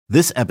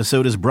This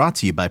episode is brought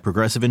to you by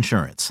Progressive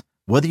Insurance.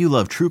 Whether you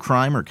love true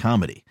crime or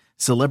comedy,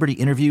 celebrity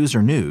interviews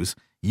or news,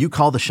 you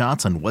call the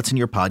shots on what's in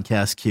your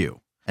podcast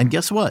queue. And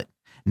guess what?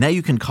 Now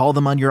you can call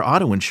them on your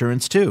auto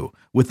insurance too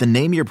with the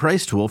Name Your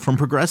Price tool from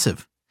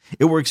Progressive.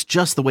 It works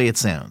just the way it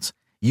sounds.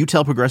 You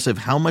tell Progressive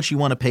how much you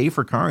want to pay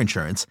for car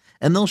insurance,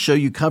 and they'll show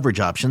you coverage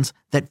options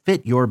that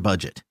fit your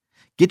budget.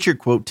 Get your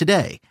quote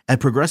today at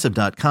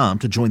Progressive.com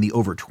to join the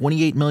over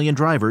 28 million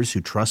drivers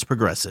who trust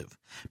Progressive.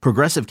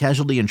 Progressive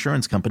Casualty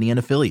Insurance Company and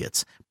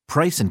Affiliates.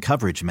 Price and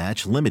coverage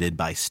match limited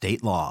by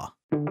state law.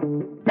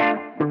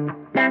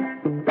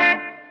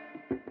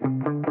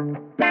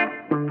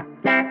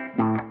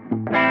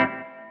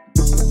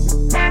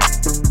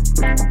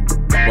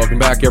 Welcome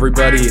back,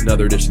 everybody.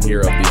 Another edition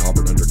here of the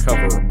Auburn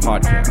Undercover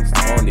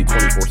podcast on the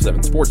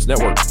 24/7 Sports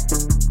Network.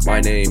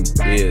 My name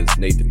is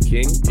Nathan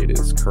King. It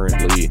is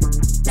currently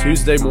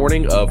Tuesday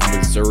morning of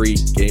Missouri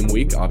game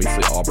week.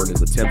 Obviously, Auburn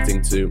is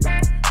attempting to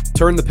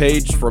turn the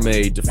page from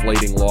a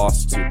deflating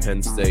loss to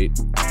Penn State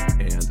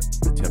and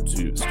attempt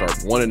to start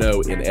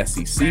 1-0 in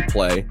SEC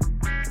play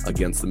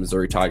against the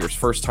Missouri Tigers.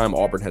 First time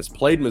Auburn has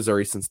played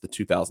Missouri since the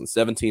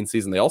 2017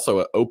 season. They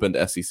also opened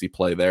SEC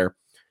play there.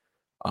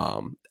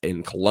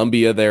 In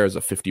Columbia, there is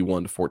a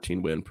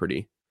 51-14 win,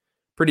 pretty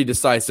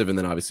decisive. And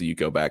then obviously you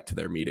go back to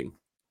their meeting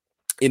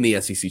in the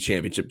SEC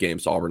championship game.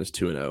 So Auburn is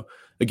 2-0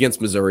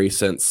 against Missouri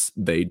since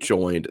they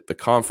joined the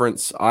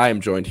conference. I am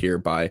joined here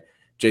by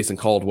Jason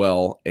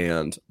Caldwell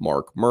and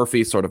Mark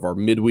Murphy, sort of our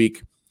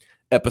midweek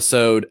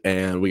episode.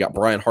 And we got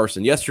Brian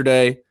Harsin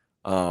yesterday,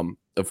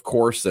 of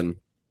course. And,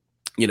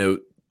 you know,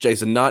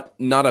 Jason, not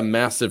a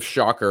massive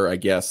shocker, I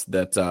guess,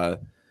 that,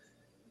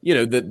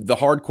 the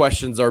hard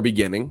questions are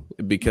beginning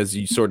because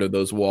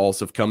those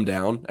walls have come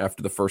down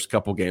after the first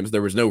couple games.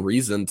 There was no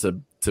reason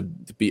to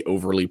be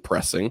overly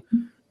pressing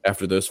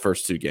after those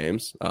first two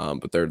games,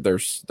 but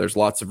there's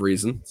lots of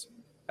reasons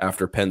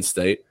after Penn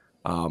State.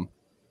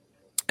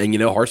 And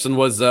Harsin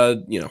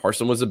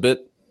was a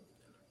bit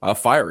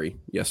fiery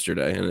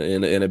yesterday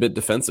and a bit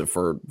defensive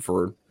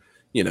for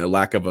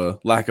lack of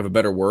a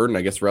better word, and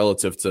I guess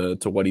relative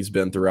to what he's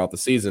been throughout the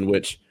season.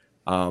 Which,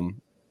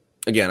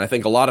 again, I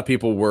think a lot of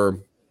people were.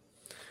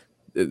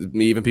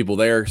 Even people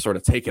there sort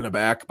of taken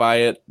aback by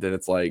it, that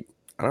it's like,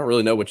 I don't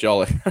really know what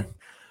y'all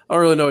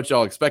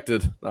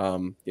expected.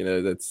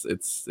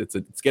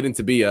 It's getting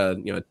to be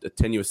a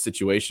tenuous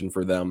situation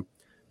for them.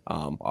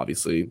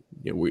 Obviously,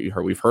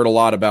 we've heard a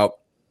lot about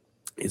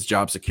his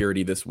job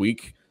security this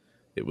week.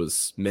 It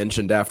was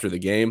mentioned after the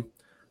game.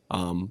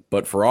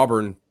 But for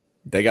Auburn,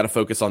 they got to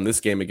focus on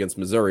this game against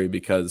Missouri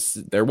because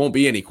there won't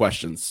be any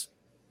questions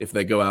if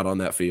they go out on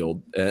that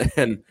field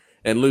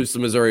and lose to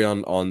Missouri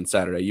on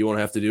Saturday. You won't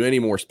have to do any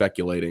more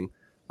speculating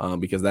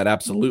because that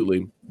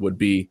absolutely would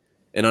be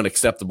an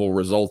unacceptable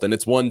result. And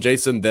it's one,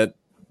 Jason, that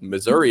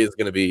Missouri is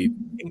going to be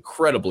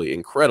incredibly,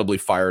 incredibly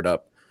fired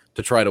up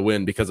to try to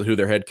win because of who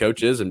their head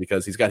coach is and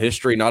because he's got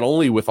history not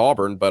only with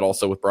Auburn but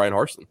also with Brian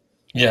Harsin.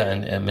 Yeah,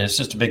 and it's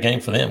just a big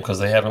game for them because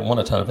they haven't won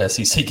a ton of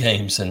SEC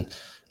games. And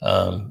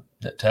to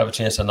have a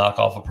chance to knock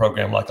off a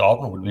program like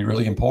Auburn would be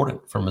really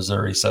important for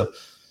Missouri. So,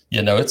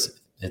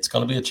 it's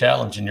going to be a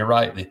challenge. And you're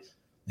right.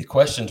 The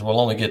questions will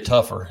only get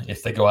tougher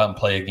if they go out and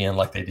play again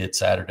like they did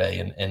Saturday.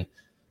 And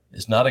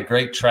it's not a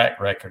great track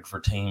record for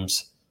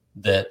teams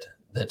that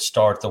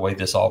start the way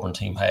this Auburn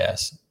team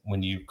has.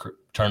 When you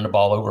turn the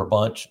ball over a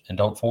bunch and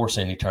don't force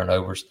any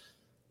turnovers,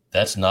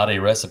 that's not a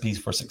recipe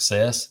for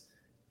success.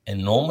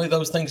 And normally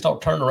those things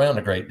don't turn around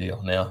a great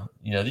deal. Now,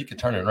 you could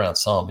turn it around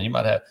some. You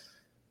might have,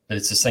 but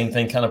it's the same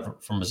thing kind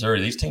of from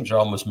Missouri. These teams are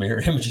almost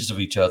mirror images of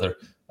each other.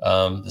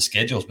 The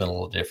schedule's been a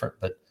little different,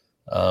 but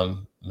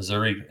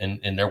Missouri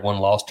in their one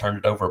loss turned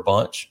it over a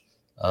bunch.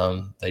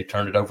 They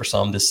turned it over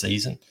some this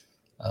season.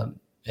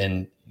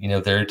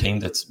 They're a team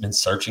that's been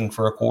searching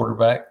for a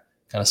quarterback,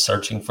 kind of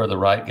searching for the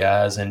right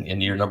guys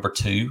in year number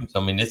two. I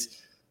mean,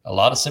 it's a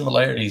lot of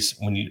similarities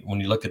when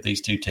you look at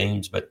these two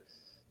teams. But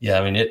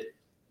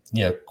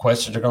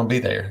questions are going to be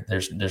there.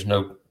 There's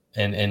no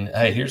and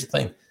hey, here's the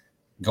thing: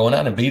 going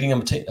out and beating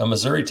a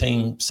Missouri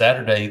team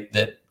Saturday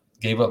that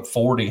gave up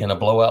 40 in a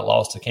blowout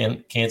loss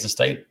to Kansas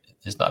State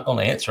is not going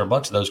to answer a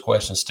bunch of those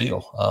questions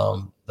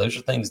still. Those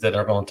are things that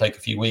are going to take a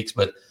few weeks.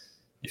 But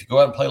if you go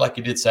out and play like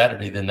you did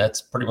Saturday, then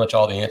that's pretty much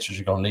all the answers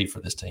you're going to need for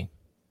this team.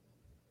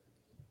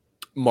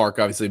 Mark,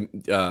 obviously,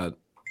 haven't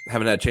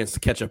had a chance to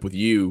catch up with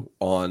you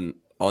on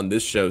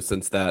this show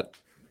since that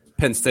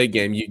Penn State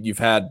game. You've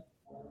had,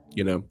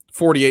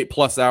 48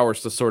 plus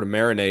hours to sort of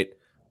marinate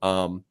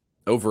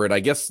over it. I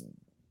guess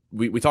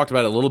we talked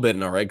about it a little bit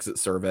in our exit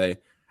survey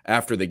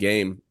after the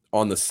game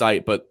on the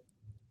site, but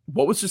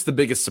what was just the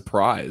biggest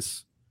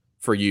surprise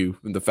for you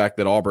in the fact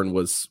that Auburn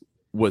was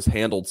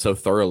handled so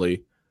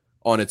thoroughly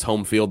on its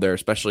home field there,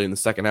 especially in the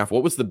second half?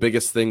 What was the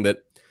biggest thing that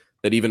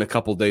even a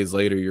couple days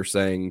later you're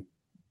saying,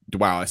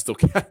 wow, I still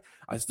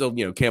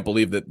can't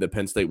believe that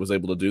Penn State was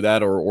able to do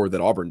that or that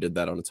Auburn did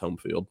that on its home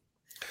field?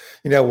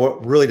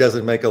 What really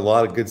doesn't make a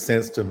lot of good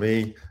sense to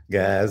me,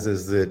 guys,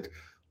 is that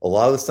a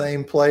lot of the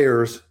same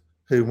players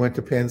who went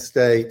to Penn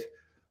State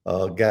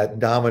got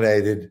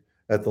dominated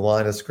at the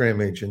line of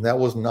scrimmage, and that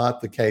was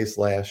not the case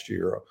last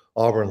year.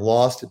 Auburn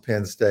lost at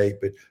Penn State,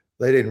 but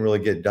they didn't really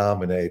get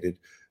dominated.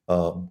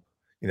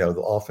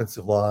 The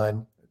offensive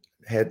line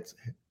had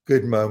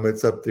good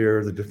moments up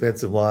there. The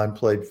defensive line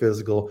played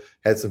physical,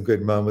 had some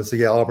good moments. So,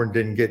 yeah, Auburn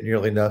didn't get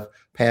nearly enough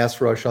pass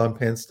rush on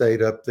Penn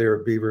State up there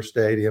at Beaver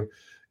Stadium.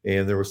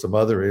 And there were some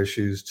other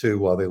issues, too,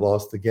 while they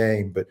lost the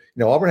game. But,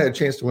 Auburn had a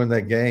chance to win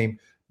that game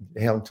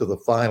down to the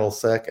final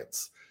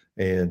seconds.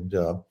 And,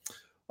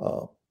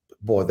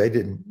 boy, they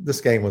didn't –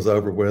 this game was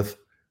over with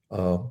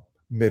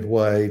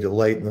midway to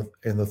late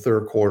in the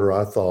third quarter,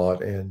 I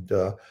thought. And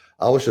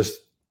I was just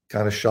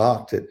kind of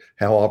shocked at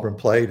how Auburn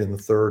played in the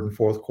third and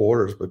fourth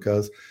quarters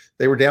because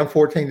they were down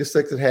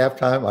 14-6 at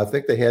halftime. I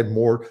think they had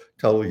more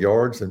total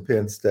yards than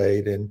Penn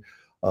State and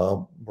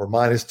were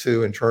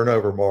 -2 in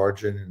turnover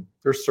margin. And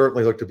there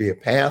certainly looked to be a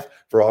path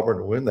for Auburn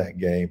to win that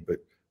game, but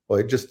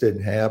it just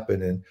didn't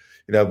happen. And,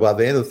 by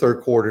the end of the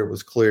third quarter, it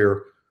was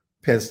clear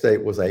Penn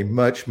State was a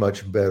much,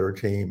 much better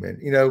team.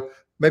 And,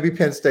 maybe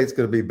Penn State's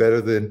going to be better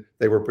than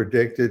they were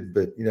predicted,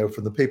 but,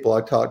 from the people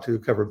I talked to who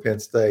covered Penn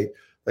State,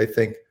 they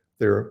think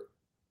they're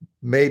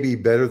maybe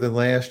better than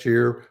last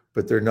year,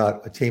 but they're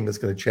not a team that's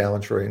going to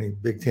challenge for any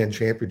Big Ten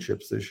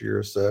championships this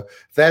year. So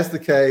if that's the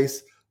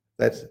case,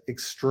 that's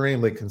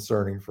extremely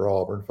concerning for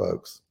Auburn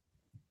folks.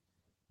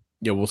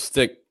 Yeah, we'll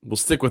stick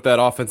with that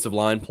offensive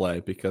line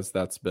play because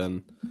that's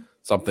been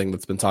something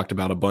that's been talked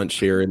about a bunch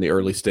here in the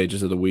early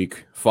stages of the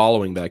week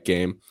following that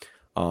game.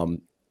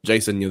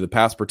 Jason, the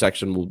pass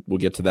protection, we'll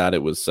get to that.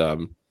 It was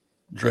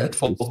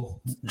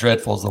dreadful.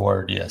 Dreadful is the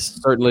word. Yes,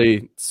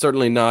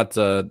 certainly not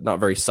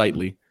very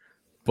sightly.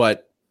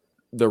 But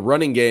the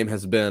running game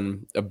has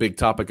been a big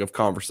topic of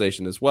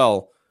conversation as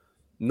well.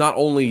 Not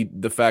only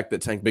the fact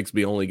that Tank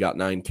Bigsby only got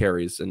 9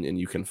 carries, and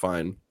you can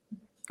find,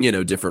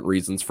 different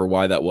reasons for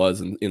why that was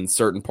in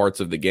certain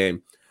parts of the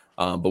game.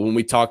 But when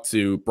we talked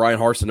to Brian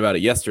Harsin about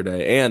it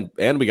yesterday,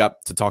 and we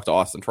got to talk to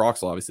Austin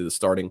Troxell, obviously the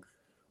starting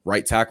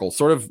right tackle,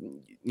 sort of,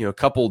 a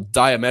couple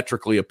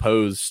diametrically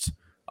opposed,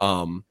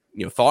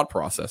 thought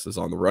processes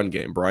on the run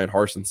game. Brian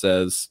Harsin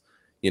says,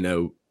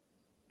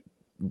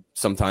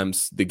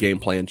 sometimes the game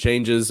plan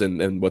changes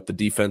and what the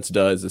defense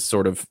does is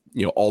sort of,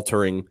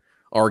 altering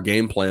our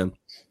game plan.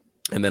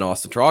 And then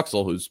Austin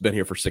Troxell, who's been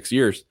here for 6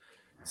 years,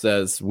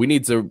 says we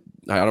need to,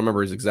 I don't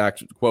remember his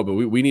exact quote, but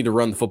we need to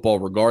run the football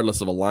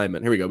regardless of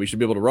alignment. Here we go. We should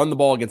be able to run the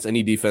ball against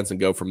any defense and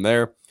go from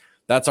there.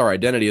 That's our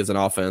identity as an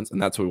offense,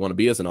 and that's what we want to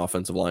be as an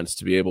offensive line, is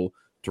to be able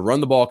to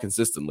run the ball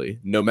consistently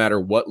no matter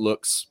what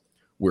looks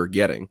we're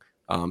getting.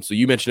 So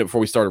you mentioned it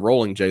before we started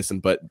rolling, Jason,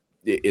 but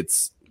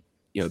it's,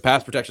 the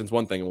pass protection is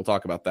one thing, and we'll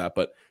talk about that.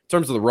 But in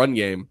terms of the run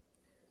game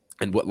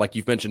and what, like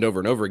you've mentioned over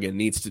and over again,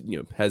 needs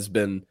to, has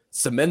been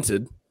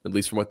cemented, at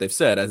least from what they've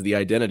said, as the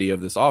identity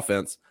of this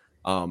offense.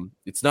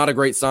 It's not a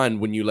great sign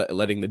when you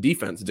letting the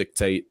defense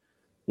dictate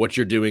what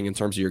you're doing in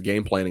terms of your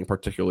game planning,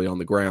 particularly on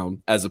the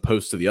ground, as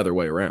opposed to the other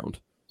way around.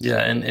 Yeah,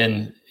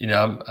 and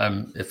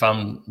I'm if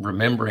I'm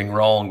remembering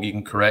wrong, you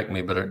can correct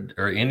me, but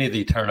are any of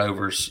the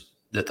turnovers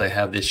that they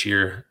have this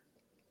year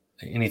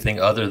anything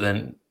other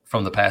than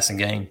from the passing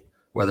game,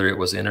 whether it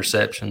was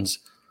interceptions,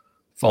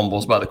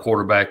 fumbles by the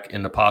quarterback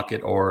in the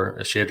pocket, or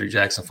a Shedrick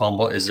Jackson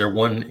fumble? Is there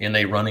one in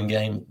a running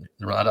game?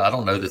 I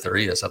don't know that there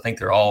is. I think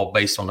they're all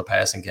based on the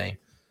passing game.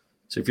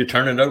 So if you're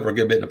turning it over a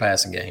good bit in the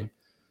passing game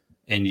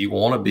and you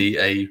want to be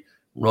a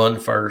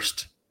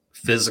run-first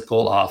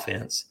physical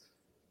offense,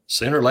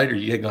 sooner or later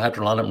you're going to have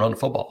to line up and run the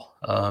football.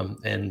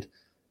 And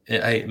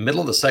in a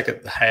middle of the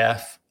second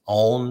half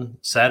on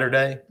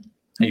Saturday,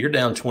 you're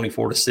down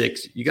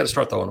 24-6. You got to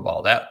start throwing the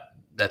ball.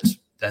 That's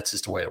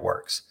just the way it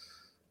works.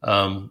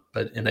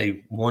 But in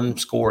a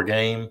one-score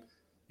game,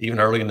 even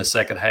early in the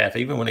second half,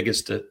 even when it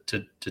gets to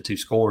 2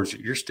 scores,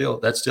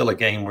 that's still a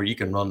game where you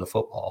can run the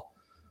football.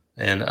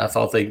 And I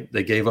thought they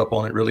gave up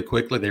on it really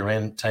quickly. They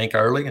ran Tank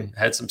early and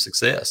had some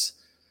success.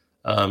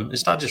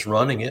 It's not just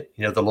running it.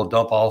 The little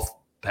dump off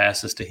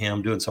passes to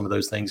him, doing some of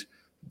those things,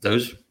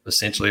 those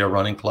essentially are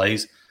running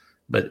plays.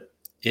 But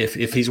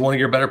if he's one of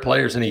your better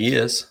players, and he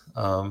is,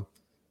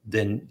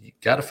 then you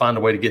got to find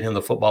a way to get him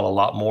the football a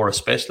lot more,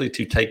 especially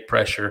to take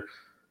pressure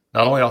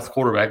not only off the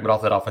quarterback but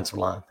off that offensive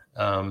line.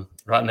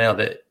 Right now,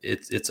 that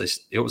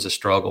it was a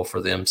struggle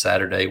for them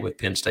Saturday with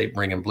Penn State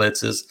bringing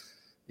blitzes,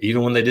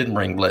 even when they didn't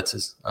bring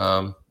blitzes.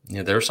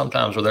 There were some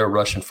times where they were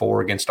rushing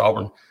 4 against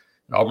Auburn,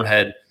 and Auburn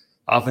had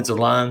offensive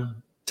line,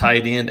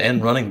 tight end,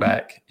 and running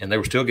back, and they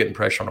were still getting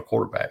pressure on the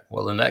quarterback.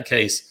 Well, in that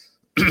case,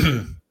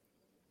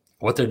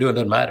 what they're doing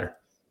doesn't matter,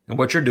 and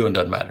what you're doing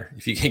doesn't matter.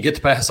 If you can't get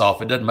the pass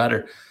off, it doesn't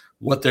matter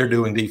what they're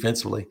doing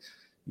defensively.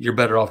 You're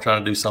better off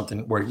trying to do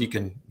something where you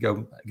can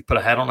go put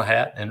a hat on a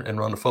hat and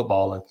run the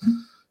football. And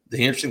the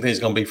interesting thing is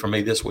going to be for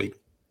me this week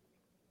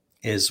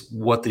is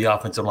what the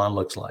offensive line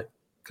looks like,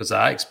 because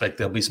I expect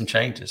there'll be some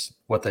changes.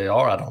 What they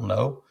are, I don't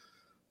know,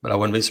 but I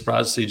wouldn't be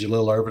surprised to see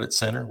Jalil Irvin at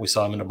center. We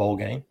saw him in the bowl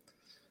game.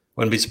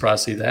 Wouldn't be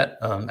surprised to see that.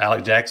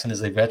 Alec Jackson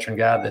is a veteran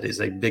guy that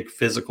is a big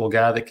physical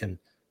guy that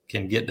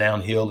can get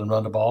downhill and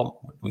run the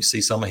ball. We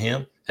see some of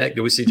him. Heck,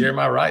 do we see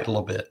Jeremiah Wright a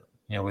little bit?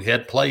 We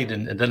had played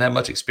and doesn't have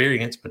much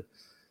experience, but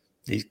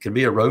he could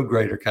be a road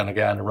grader kind of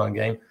guy in the run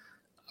game.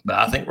 But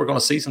I think we're going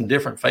to see some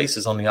different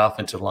faces on the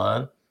offensive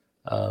line.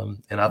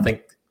 And I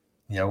think,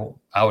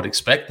 I would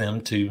expect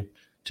them to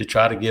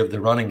try to give the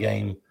running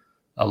game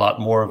a lot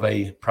more of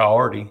a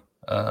priority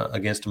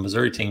against a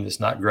Missouri team that's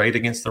not great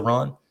against the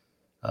run.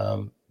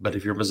 But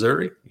if you're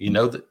Missouri, you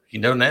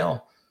know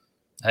now,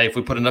 hey, if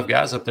we put enough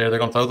guys up there, they're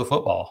going to throw the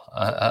football.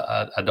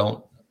 I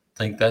don't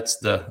think that's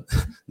the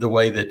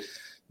way that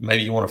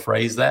maybe you want to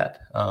phrase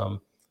that.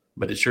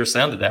 But it sure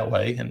sounded that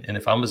way. And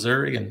if I'm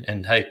Missouri,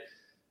 and hey,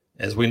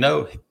 as we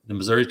know, the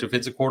Missouri's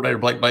defensive coordinator,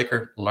 Blake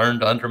Baker,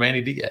 learned under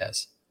Manny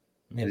Diaz.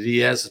 Manny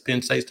Diaz is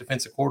Penn State's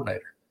defensive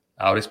coordinator.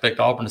 I would expect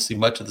Auburn to see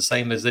much of the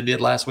same as they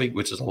did last week,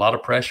 which is a lot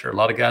of pressure, a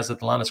lot of guys at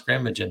the line of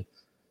scrimmage. And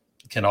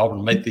can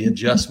Auburn make the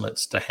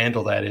adjustments to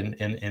handle that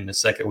in the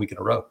second week in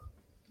a row?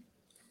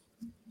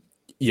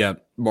 Yeah,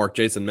 Mark,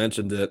 Jason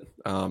mentioned it.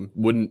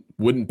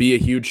 Wouldn't be a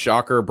huge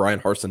shocker. Brian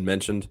Harsin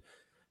mentioned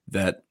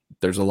that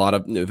there's a lot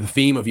of the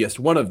theme of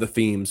one of the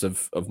themes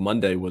of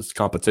Monday was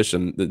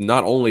competition,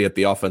 not only at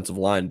the offensive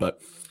line,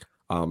 but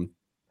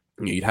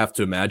you'd have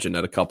to imagine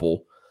at a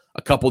couple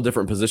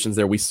different positions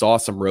there. We saw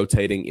some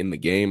rotating in the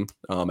game.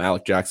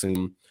 Alec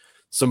Jackson,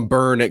 some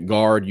burn at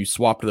guard. You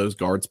swapped those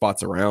guard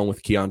spots around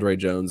with Keandre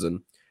Jones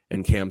and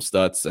Cam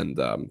Stutz, and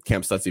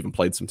Cam Stutz even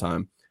played some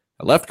time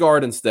at left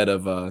guard instead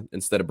of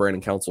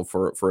Brandon Council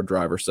for a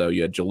driver. So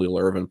you had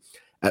Jaleel Irvin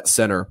at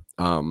center.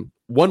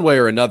 One way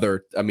or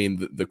another, I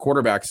mean, the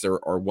quarterbacks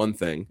are one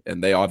thing,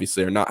 and they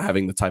obviously are not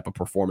having the type of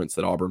performance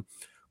that Auburn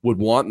would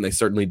want, and they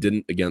certainly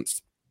didn't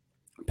against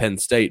Penn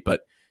State.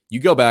 But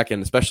you go back,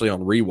 and especially on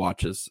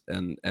rewatches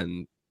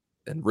and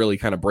really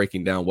kind of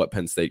breaking down what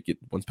Penn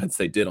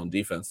State did on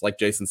defense, like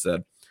Jason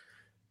said,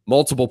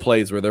 multiple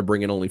plays where they're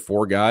bringing only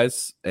 4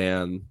 guys,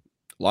 and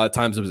a lot of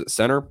times it was at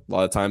center, a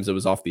lot of times it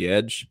was off the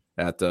edge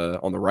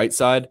on the right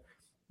side.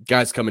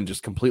 Guys coming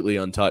just completely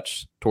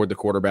untouched toward the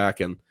quarterback,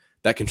 and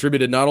that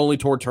contributed not only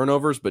toward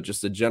turnovers, but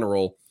just a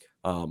general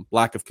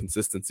lack of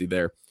consistency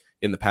there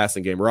in the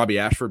passing game. Robbie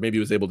Ashford maybe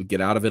was able to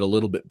get out of it a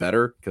little bit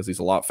better because he's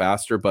a lot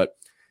faster, but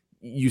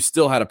you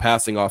still had a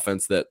passing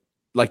offense that,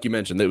 like you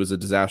mentioned, it was a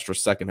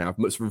disastrous second half,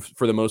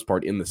 for the most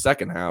part in the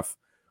second half,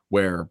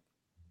 where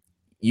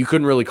you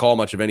couldn't really call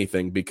much of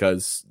anything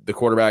because the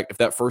quarterback, if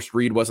that first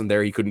read wasn't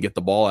there, he couldn't get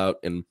the ball out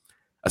in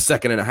a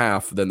second and a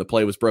half. Then the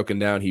play was broken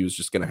down. He was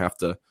just going to have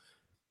to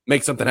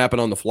make something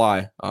happen on the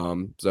fly.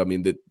 So, I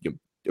mean,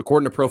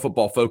 according to Pro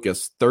Football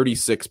Focus,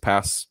 36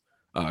 pass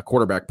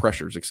quarterback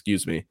pressures,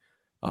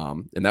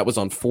 and that was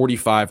on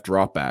 45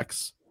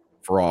 dropbacks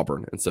for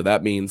Auburn. And so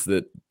that means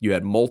that you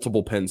had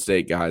multiple Penn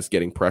State guys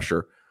getting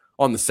pressure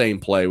on the same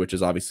play, which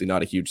is obviously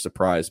not a huge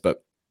surprise,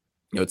 but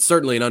it's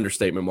certainly an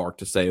understatement, Mark,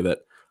 to say that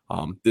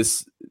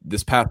this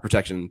pass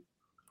protection,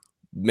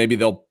 maybe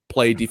they'll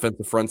play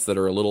defensive fronts that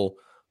are a little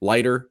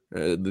lighter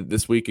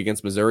this week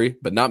against Missouri,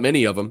 but not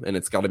many of them, and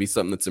it's got to be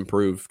something that's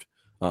improved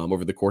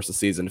over the course of the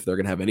season if they're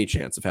going to have any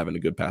chance of having a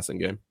good passing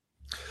game.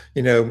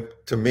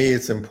 To me,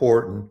 it's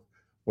important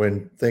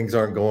when things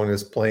aren't going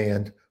as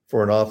planned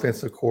for an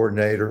offensive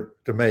coordinator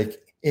to make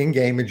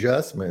in-game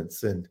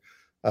adjustments. And,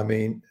 I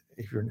mean,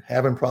 if you're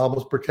having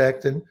problems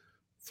protecting,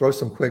 throw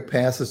some quick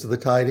passes to the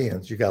tight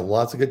ends. You got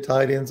lots of good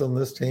tight ends on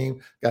this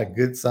team, got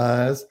good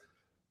size.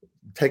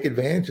 Take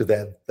advantage of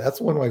that. That's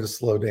one way to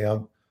slow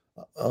down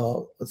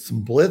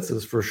some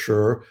blitzes for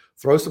sure.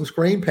 Throw some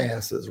screen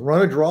passes,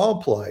 run a draw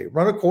play,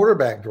 run a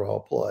quarterback draw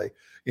play.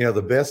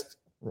 The best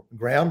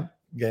ground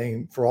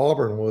game for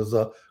Auburn was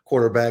a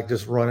quarterback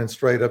just running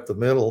straight up the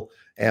middle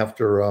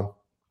after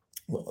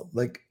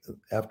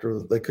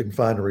they couldn't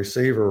find a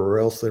receiver or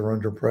else they were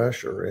under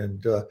pressure.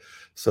 And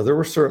so there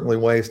were certainly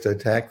ways to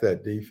attack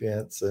that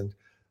defense. And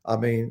I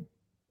mean,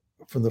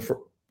 from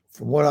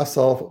what I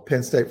saw of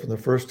Penn State from the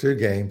first 2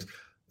 games,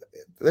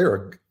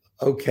 they're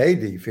okay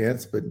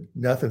defense, but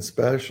nothing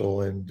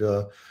special. And,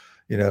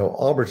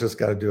 Auburn's just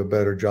got to do a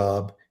better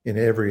job in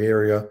every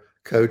area,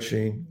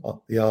 coaching,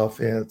 the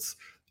offense,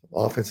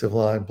 offensive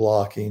line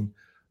blocking.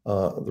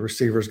 The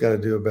receivers got to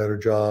do a better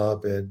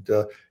job. And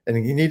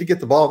you need to get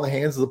the ball in the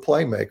hands of the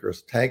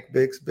playmakers, Tank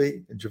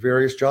Bixby and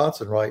Javarius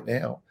Johnson right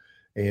now.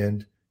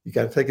 And you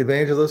got to take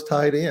advantage of those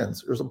tight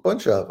ends. There's a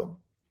bunch of them.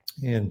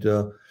 And,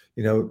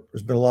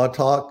 there's been a lot of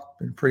talk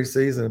in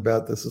preseason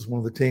about this is one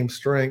of the team's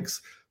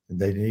strengths.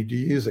 They need to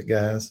use it,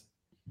 guys.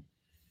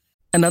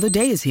 Another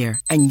day is here,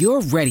 and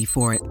you're ready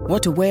for it.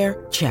 What to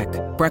wear? Check.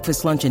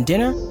 Breakfast, lunch, and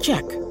dinner?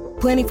 Check.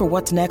 Planning for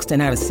what's next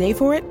and how to save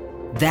for it?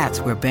 That's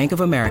where Bank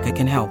of America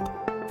can help.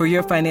 For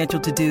your financial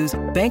to-dos,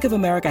 Bank of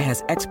America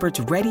has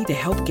experts ready to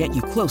help get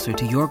you closer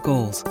to your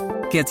goals.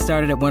 Get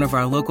started at one of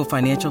our local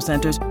financial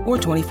centers or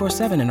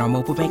 24/7 in our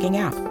mobile banking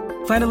app.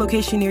 Find a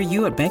location near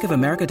you at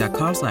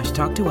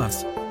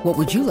bankofamerica.com/talktous. What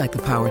would you like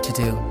the power to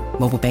do?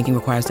 Mobile banking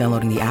requires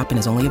downloading the app and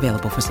is only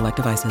available for select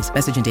devices.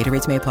 Message and data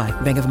rates may apply.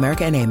 Bank of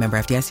America NA, member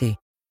FDIC.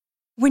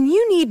 When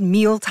you need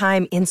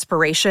mealtime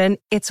inspiration,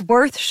 it's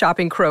worth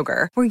shopping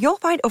Kroger, where you'll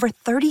find over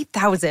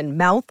 30,000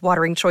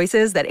 mouth-watering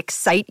choices that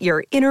excite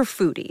your inner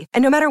foodie.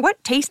 And no matter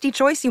what tasty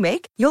choice you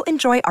make, you'll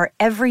enjoy our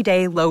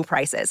everyday low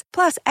prices,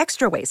 plus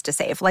extra ways to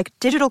save, like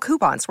digital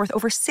coupons worth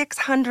over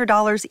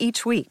 $600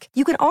 each week.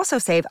 You can also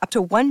save up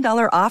to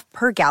 $1 off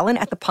per gallon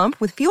at the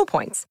pump with fuel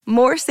points.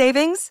 More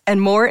savings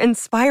and more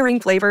inspiring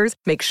flavors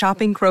make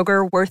shopping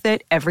Kroger worth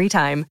it every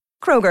time.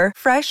 Kroger,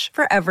 fresh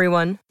for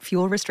everyone.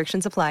 Fuel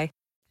restrictions apply.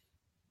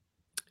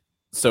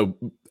 So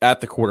at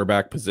the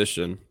quarterback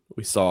position,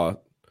 we saw, of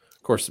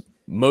course,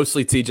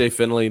 mostly TJ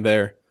Finley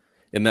there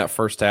in that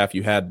first half.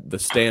 You had the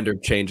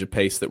standard change of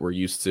pace that we're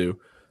used to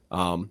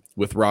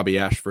with Robbie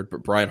Ashford,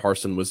 but Brian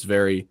Harsin was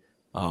very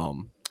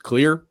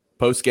clear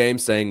post-game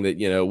saying that,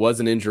 it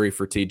was an injury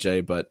for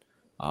TJ, but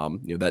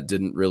that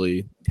didn't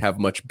really have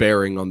much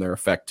bearing on their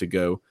effect to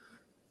go,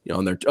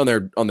 on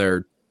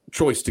their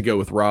choice to go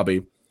with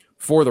Robbie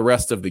for the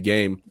rest of the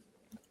game.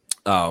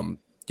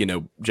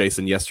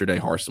 Jason, yesterday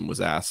Harsin was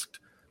asked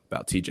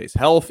about TJ's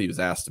health. He was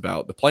asked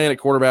about the plan at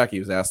quarterback. He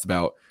was asked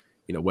about,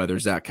 whether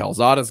Zach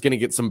Calzada is going to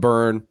get some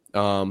burn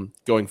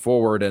going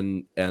forward.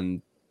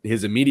 And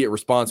his immediate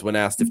response when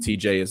asked if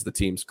TJ is the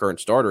team's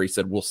current starter, he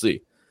said, "We'll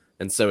see."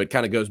 And so it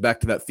kind of goes back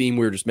to that theme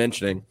we were just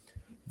mentioning.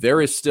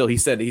 There is still, he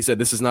said,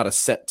 this is not a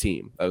set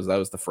team. That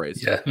was the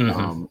phrase. Yeah.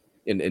 Mm-hmm.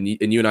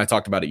 And you and I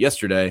talked about it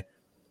yesterday.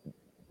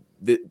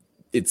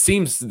 It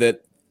seems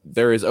that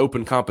there is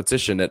open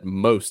competition at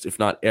most, if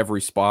not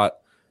every spot,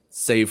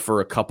 save for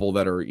a couple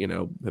that are,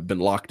 have been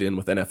locked in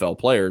with NFL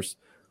players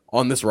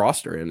on this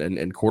roster.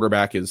 And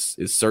quarterback is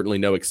certainly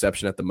no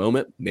exception at the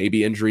moment.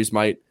 Maybe injuries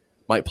might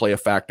play a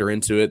factor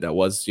into it. That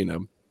was,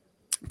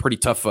 pretty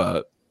tough,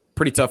 to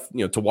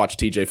watch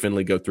TJ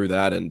Finley go through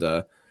that. And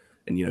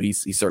he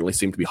certainly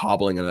seemed to be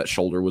hobbling, and that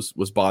shoulder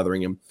was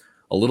bothering him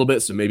a little bit.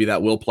 So maybe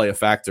that will play a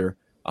factor.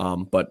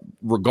 But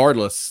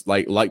regardless,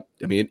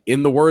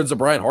 in the words of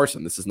Brian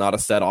Harsin, this is not a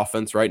set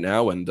offense right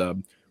now,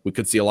 and we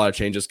could see a lot of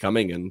changes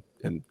coming,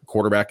 and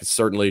quarterback is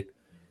certainly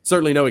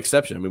no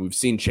exception. I mean, we've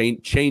seen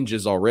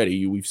changes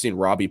already. We've seen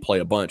Robbie play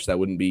a bunch. That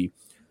wouldn't be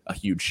a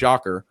huge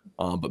shocker,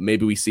 but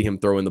maybe we see him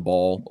throwing the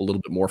ball a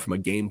little bit more from a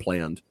game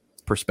planned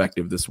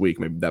perspective this week.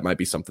 Maybe that might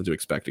be something to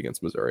expect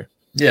against Missouri.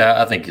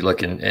 Yeah, I think you're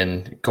looking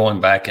and going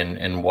back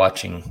and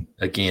watching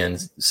again,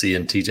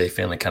 seeing TJ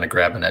Finley kind of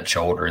grabbing that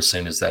shoulder as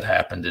soon as that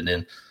happened, and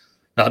then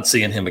not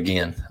seeing him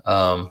again.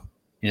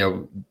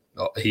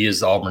 He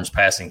is Auburn's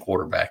passing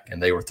quarterback,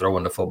 and they were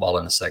throwing the football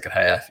in the second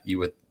half.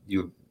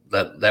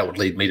 That would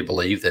lead me to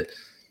believe that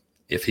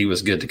if he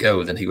was good to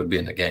go, then he would be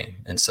in the game.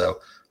 And so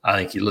I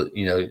think you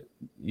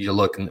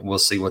look and we'll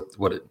see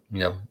what it,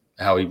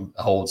 how he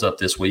holds up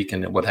this week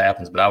and what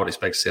happens. But I would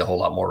expect to see a whole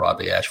lot more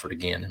Robbie Ashford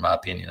again, in my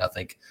opinion. I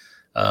think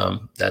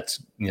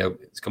that's,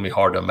 it's going to be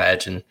hard to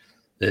imagine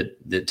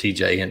that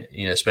TJ, and,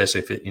 especially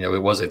if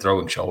it was a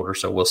throwing shoulder.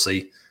 So we'll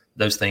see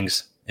those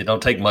things. It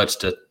don't take much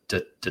to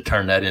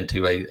turn that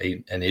into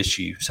an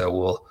issue. So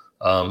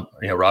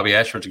we'll, Robbie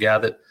Ashford's a guy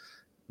that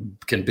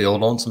can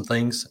build on some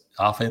things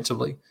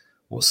offensively.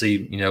 We'll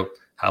see,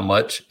 how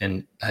much.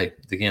 And hey,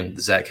 again,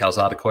 the Zach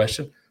Calzada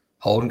question,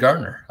 Holden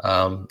Gardner.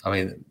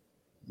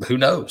 Who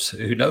knows?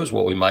 Who knows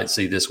what we might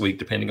see this week,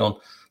 depending on,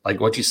 like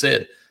what you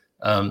said.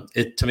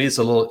 To me,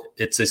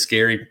 it's a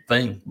scary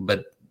thing,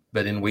 but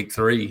in week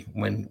 3,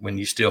 when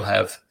you still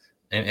have,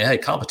 and hey,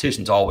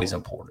 competition's always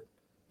important.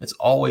 It's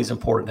always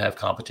important to have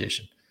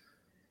competition,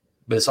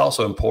 but it's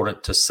also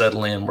important to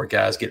settle in where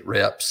guys get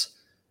reps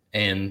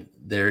and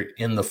they're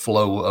in the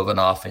flow of an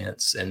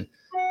offense, and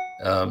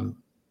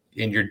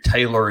you're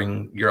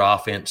tailoring your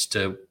offense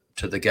to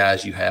the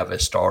guys you have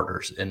as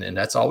starters. And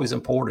that's always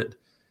important.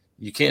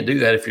 You can't do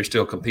that if you're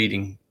still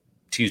competing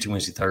Tuesday,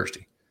 Wednesday,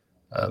 Thursday.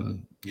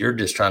 You're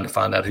just trying to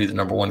find out who the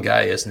number one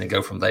guy is and then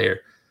go from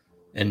there.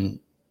 And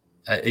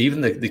even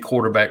the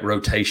quarterback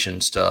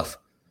rotation stuff,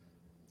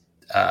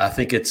 I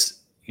think it's,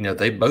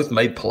 they both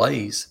made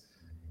plays,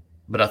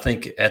 but I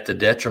think at the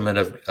detriment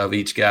of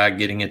each guy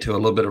getting into a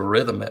little bit of a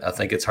rhythm, I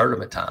think it's hurt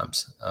them at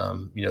times.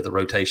 The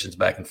rotations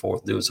back and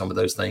forth, doing some of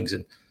those things.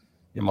 And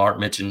Mark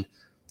mentioned,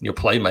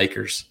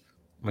 playmakers.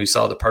 We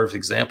saw the perfect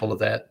example of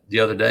that the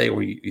other day,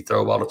 where you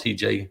throw a ball to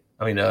TJ.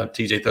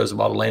 TJ throws the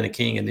ball to Landon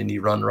King, and then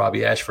you run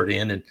Robbie Ashford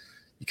in, and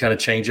you kind of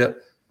change up,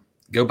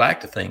 go back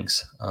to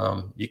things.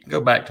 You can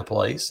go back to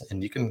plays,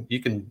 and you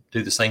can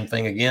do the same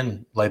thing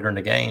again later in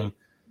the game.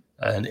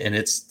 And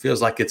it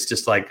feels like it's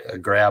just like a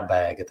grab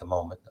bag at the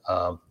moment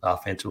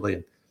offensively.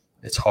 And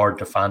it's hard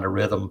to find a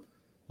rhythm.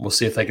 We'll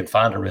see if they can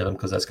find a rhythm,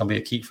 because that's going to be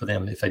a key for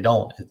them. If they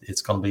don't,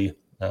 it's going to be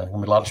a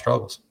lot of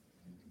struggles.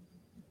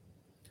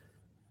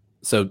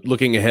 So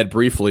looking ahead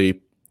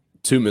briefly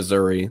to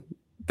Missouri,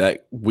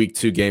 that week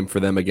 2 game for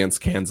them against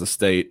Kansas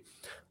State.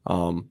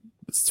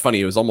 It's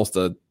funny. It was almost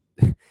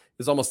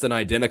an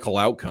identical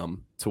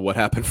outcome to what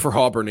happened for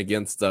Auburn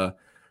against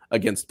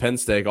Penn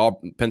State.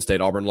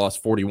 Auburn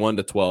lost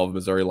 41-12.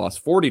 Missouri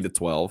lost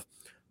 40-12.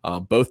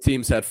 Both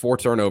teams had 4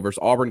 turnovers.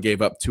 Auburn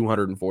gave up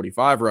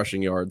 245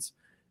 rushing yards,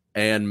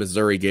 and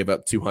Missouri gave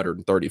up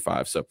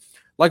 235. So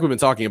like we've been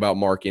talking about,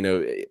 Mark,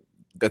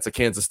 that's a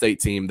Kansas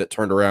State team that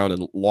turned around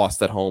and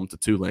lost at home to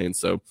Tulane.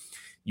 So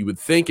you would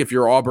think if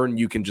you're Auburn,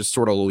 you can just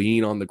sort of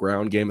lean on the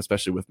ground game,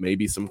 especially with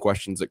maybe some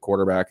questions at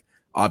quarterback.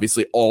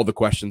 Obviously, all the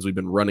questions we've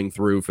been running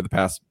through for the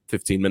past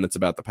 15 minutes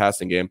about the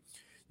passing game.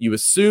 You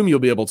assume you'll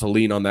be able to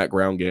lean on that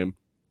ground game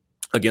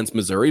against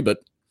Missouri, but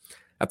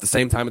at the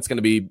same time, it's going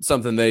to be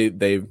something they're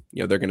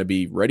going to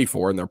be ready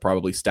for, and they'll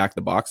probably stack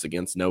the box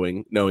against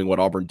knowing what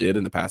Auburn did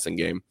in the passing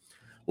game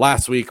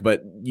last week.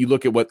 But you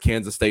look at what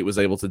Kansas State was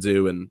able to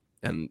do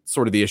and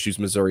sort of the issues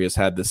Missouri has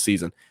had this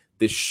season.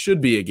 This should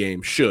be a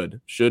game,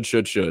 should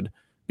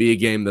be a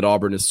game that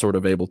Auburn is sort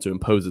of able to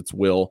impose its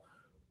will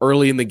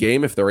early in the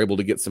game if they're able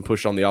to get some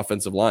push on the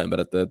offensive line. But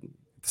at the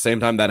same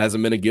time, that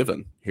hasn't been a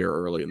given here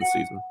early in the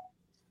season.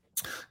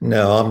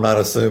 No, I'm not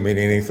assuming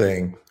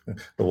anything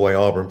the way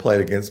Auburn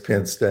played against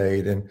Penn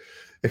State. And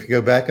if you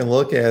go back and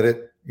look at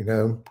it,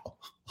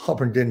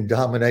 Auburn didn't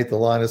dominate the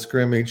line of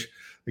scrimmage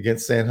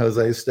against San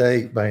Jose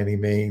State by any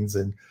means.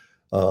 And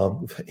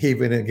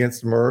even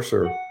against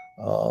Mercer,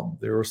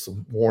 there were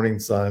some warning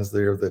signs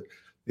there that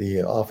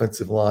the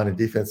offensive line and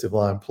defensive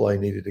line play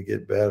needed to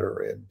get better.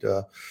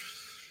 And,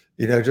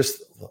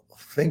 just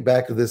think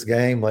back to this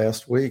game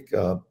last week.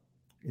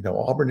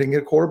 Auburn didn't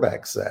get a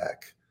quarterback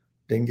sack.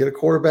 Didn't get a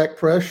quarterback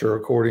pressure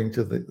according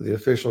to the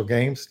official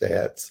game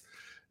stats.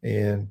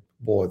 And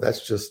boy,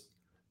 that's just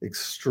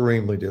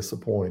extremely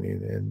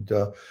disappointing. And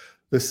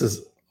this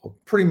is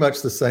pretty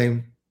much the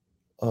same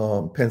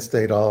Penn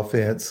State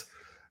offense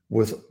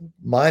with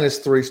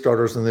 -3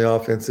 starters in the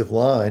offensive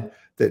line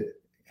that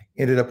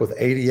ended up with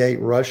 88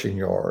 rushing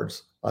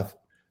yards up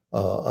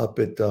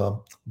at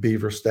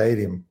Beaver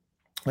Stadium.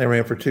 They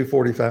ran for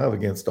 245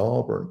 against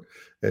Auburn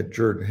at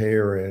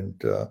Jordan-Hare. And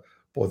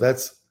boy,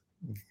 that's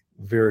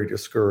very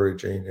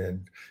discouraging.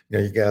 And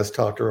you guys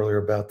talked earlier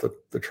about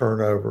the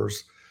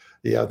turnovers.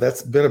 Yeah,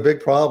 that's been a big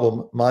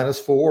problem.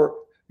 -4,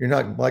 you're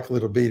not likely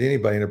to beat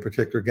anybody in a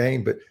particular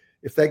game. But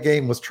if that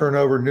game was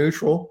turnover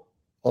neutral,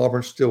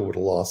 Auburn still would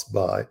have lost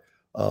by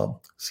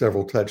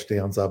several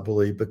touchdowns, I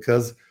believe,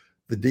 because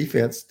the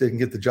defense didn't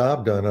get the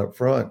job done up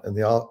front, and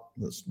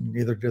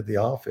neither did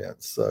the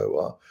offense.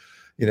 So,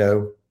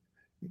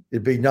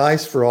 it'd be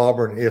nice for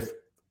Auburn if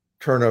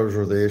turnovers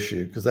were the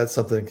issue, because that's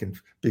something that can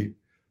be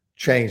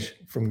change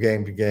from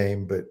game to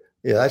game. But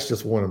yeah, that's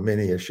just one of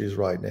many issues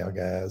right now,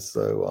 guys.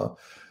 So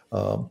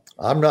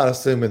I'm not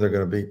assuming they're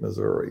going to beat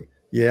Missouri.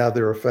 Yeah,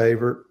 they're a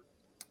favorite.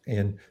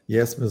 And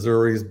yes,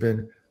 Missouri has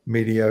been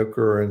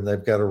mediocre and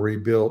they've got a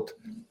rebuilt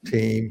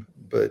team.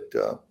 But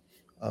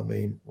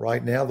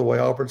right now, the way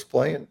Auburn's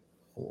playing,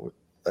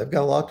 they've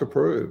got a lot to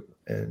prove.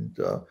 And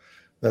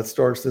that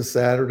starts this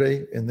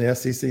Saturday in the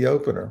SEC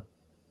opener.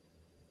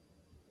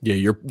 Yeah,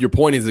 your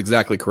point is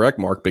exactly correct,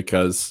 Mark,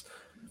 because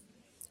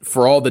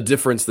for all the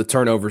difference the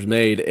turnovers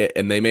made,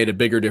 and they made a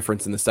bigger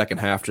difference in the second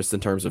half just in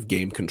terms of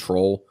game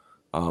control,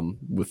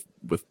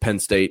 with Penn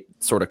State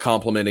sort of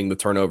complementing the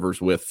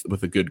turnovers with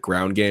a good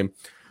ground game.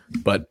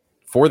 But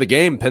for the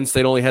game, Penn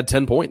State only had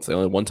 10 points. They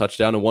only had 1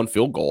 touchdown and 1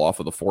 field goal off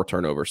of the 4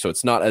 turnovers. So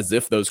it's not as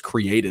if those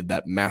created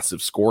that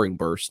massive scoring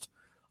burst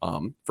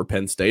for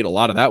Penn State. A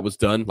lot of that was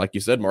done, like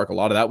you said, Mark, a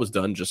lot of that was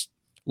done just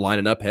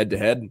lining up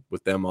head-to-head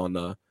with them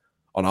on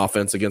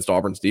offense against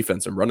Auburn's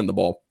defense and running the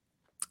ball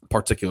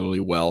particularly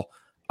well.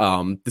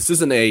 This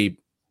isn't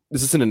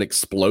an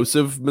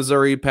explosive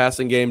Missouri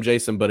passing game,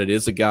 Jason, but it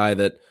is a guy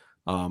that,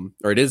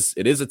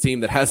 it is a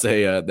team that has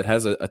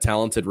a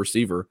talented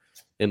receiver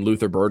in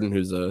Luther Burden,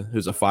 who's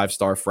a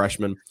 5-star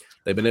freshman.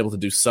 They've been able to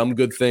do some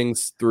good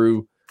things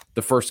through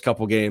the first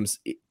couple games.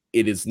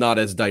 It is not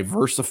as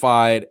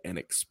diversified and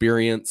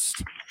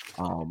experienced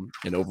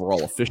and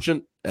overall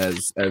efficient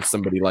as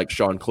somebody like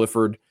Sean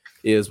Clifford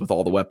is with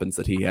all the weapons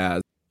that he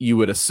has. You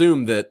would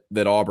assume that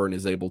Auburn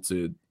is able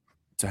to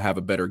have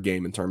a better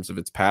game in terms of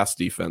its pass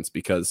defense,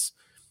 because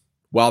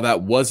while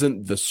that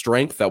wasn't the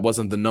strength, that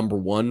wasn't the number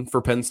one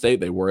for Penn State,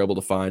 they were able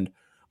to find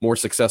more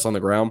success on the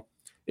ground.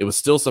 It was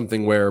still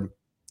something where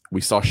we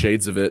saw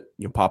shades of it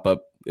pop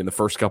up in the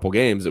first couple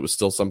games. It was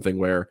still something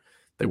where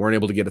they weren't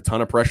able to get a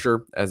ton of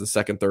pressure as the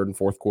second, third, and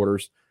fourth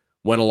quarters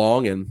went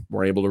along and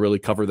were able to really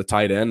cover the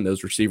tight end.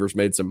 Those receivers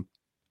made some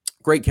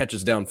great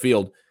catches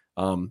downfield.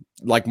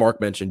 Like Mark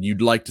mentioned,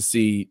 you'd like to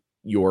see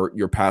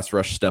your pass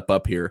rush step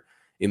up here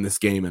in this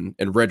game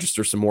and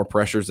register some more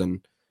pressures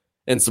and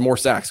some more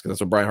sacks, because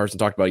that's what Brian Harsin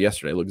talked about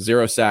yesterday. Look,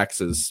 0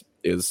 sacks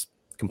is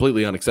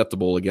completely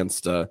unacceptable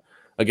against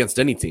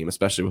any team,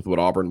 especially with what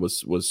Auburn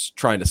was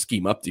trying to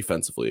scheme up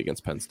defensively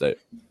against Penn State.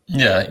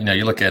 Yeah,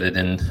 you look at it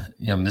in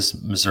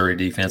this Missouri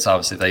defense.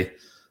 Obviously,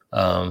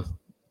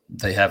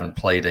 they haven't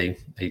played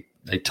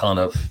a ton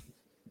of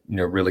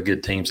really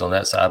good teams on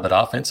that side, but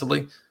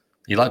offensively,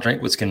 Eli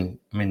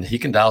Drinkwitz he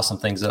can dial some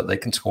things up. They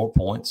can score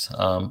points.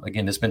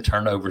 Again, it's been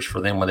turnovers for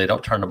them when they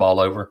don't turn the ball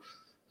over.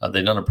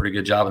 They've done a pretty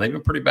good job, and they've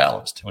been pretty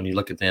balanced when you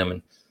look at them.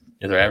 And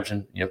they're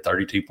averaging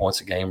 32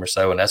 points a game or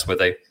so, and that's with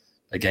a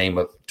game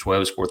of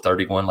 12, scored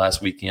 31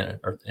 last weekend,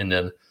 and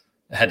then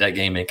had that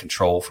game in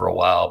control for a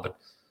while. But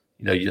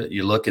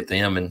you look at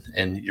them,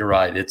 and you're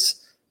right.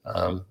 It's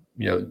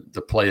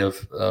the play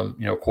of,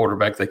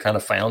 quarterback, they kind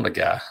of found a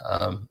guy.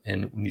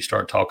 And when you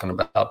start talking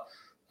about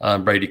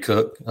Brady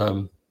Cook,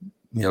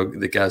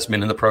 the guy's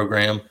been in the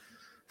program,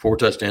 4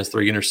 touchdowns,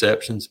 3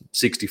 interceptions,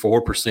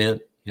 64%.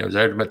 He's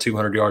averaging about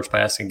 200 yards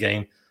passing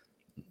game.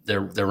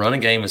 Their running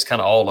game is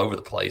kind of all over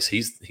the place.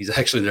 He's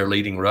actually their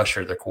leading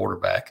rusher, their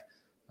quarterback.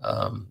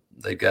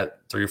 They've got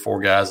 3 or 4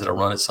 guys that'll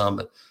run it some,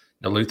 but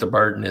Luther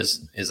Burden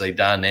is a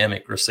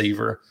dynamic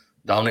receiver.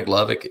 Dominic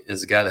Lovick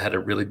is a guy that had a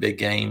really big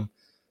game.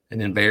 And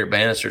then Barrett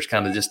Bannister is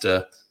kind of just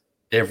a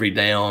every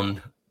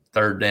down,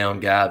 third down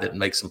guy that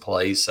makes some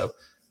plays. So,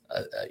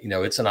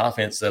 it's an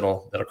offense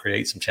that'll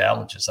create some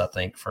challenges, I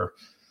think, for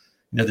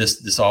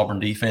this Auburn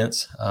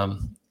defense.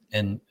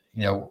 And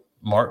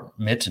Mark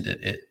mentioned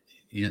it.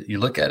 You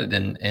look at it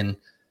and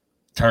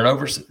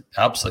turnovers,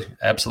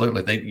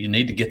 absolutely. You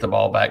need to get the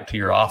ball back to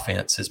your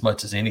offense as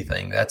much as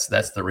anything. That's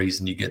the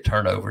reason you get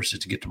turnovers, is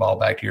to get the ball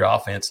back to your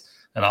offense,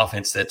 an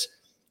offense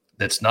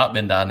that's not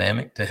been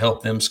dynamic, to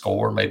help them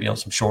score maybe on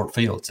some short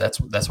fields.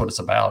 That's what it's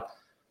about.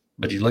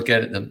 But you look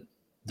at it,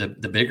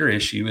 the bigger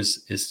issue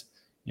is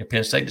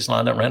Penn State just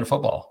lined up and ran the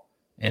football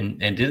and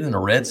did it in a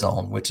red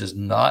zone, which is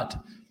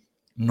not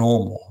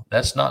normal.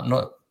 That's not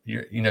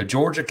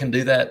Georgia can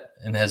do that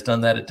and has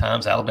done that at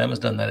times. Alabama's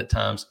done that at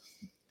times.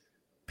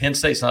 Penn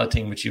State's not a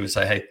team which you would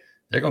say, hey,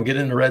 they're going to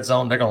get in the red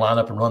zone, they're going to line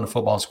up and run the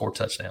football and score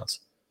touchdowns.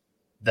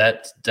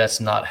 That's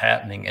not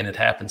happening, and it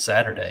happened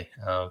Saturday.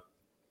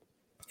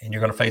 And you're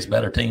going to face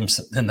better teams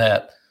than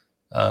that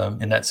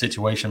in that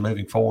situation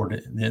moving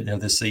forward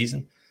this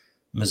season.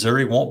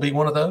 Missouri won't be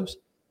one of those.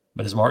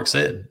 But as Mark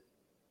said,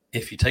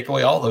 if you take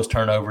away all those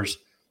turnovers,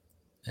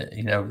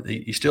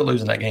 you're still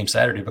losing that game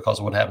Saturday because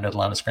of what happened at the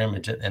line of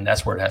scrimmage, and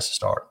that's where it has to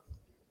start.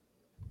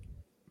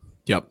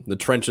 Yep, the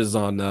trenches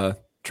on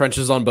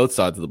both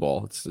sides of the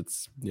ball.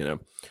 It's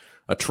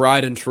a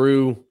tried and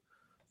true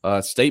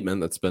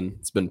statement that's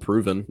been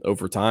proven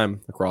over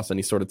time across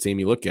any sort of team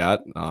you look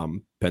at.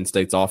 Penn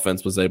State's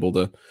offense was able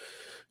to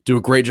do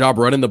a great job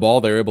running the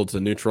ball. They were able to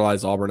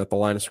neutralize Auburn at the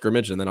line of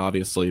scrimmage, and then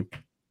obviously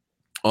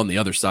on the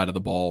other side of the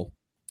ball,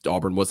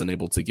 Auburn wasn't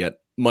able to get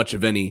much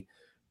of any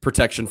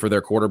protection for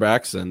their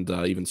quarterbacks, and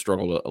even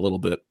struggled a little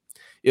bit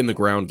in the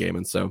ground game.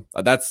 And so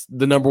that's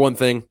the number one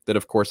thing that,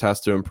 of course,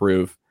 has to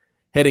improve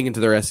heading into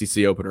their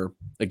SEC opener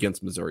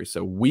against Missouri.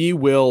 So we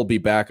will be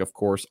back, of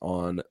course,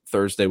 on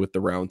Thursday with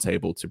the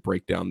roundtable to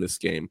break down this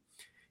game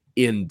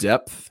in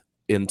depth.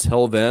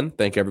 Until then,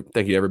 thank you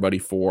everybody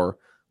for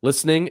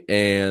listening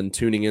and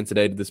tuning in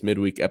today to this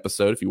midweek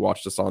episode. If you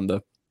watched us on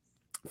the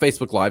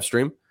Facebook live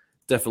stream,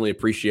 definitely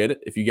appreciate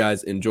it. If you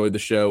guys enjoyed the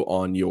show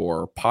on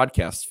your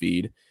podcast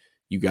feed,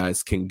 you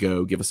guys can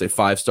go give us a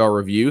 5-star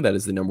review. That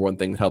is the number one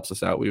thing that helps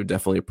us out. We would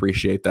definitely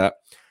appreciate that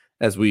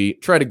as we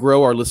try to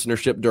grow our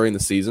listenership during the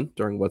season,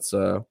 during what's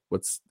an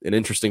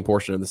interesting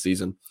portion of the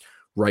season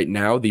right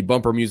now. The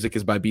bumper music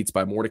is by Beats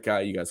by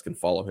Mordecai. You guys can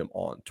follow him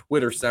on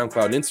Twitter,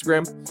 SoundCloud, and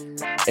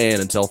Instagram.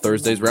 And until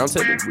Thursday's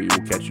roundtable, we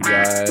will catch you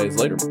guys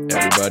later.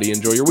 Everybody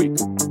enjoy your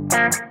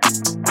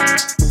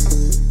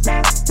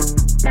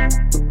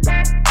week.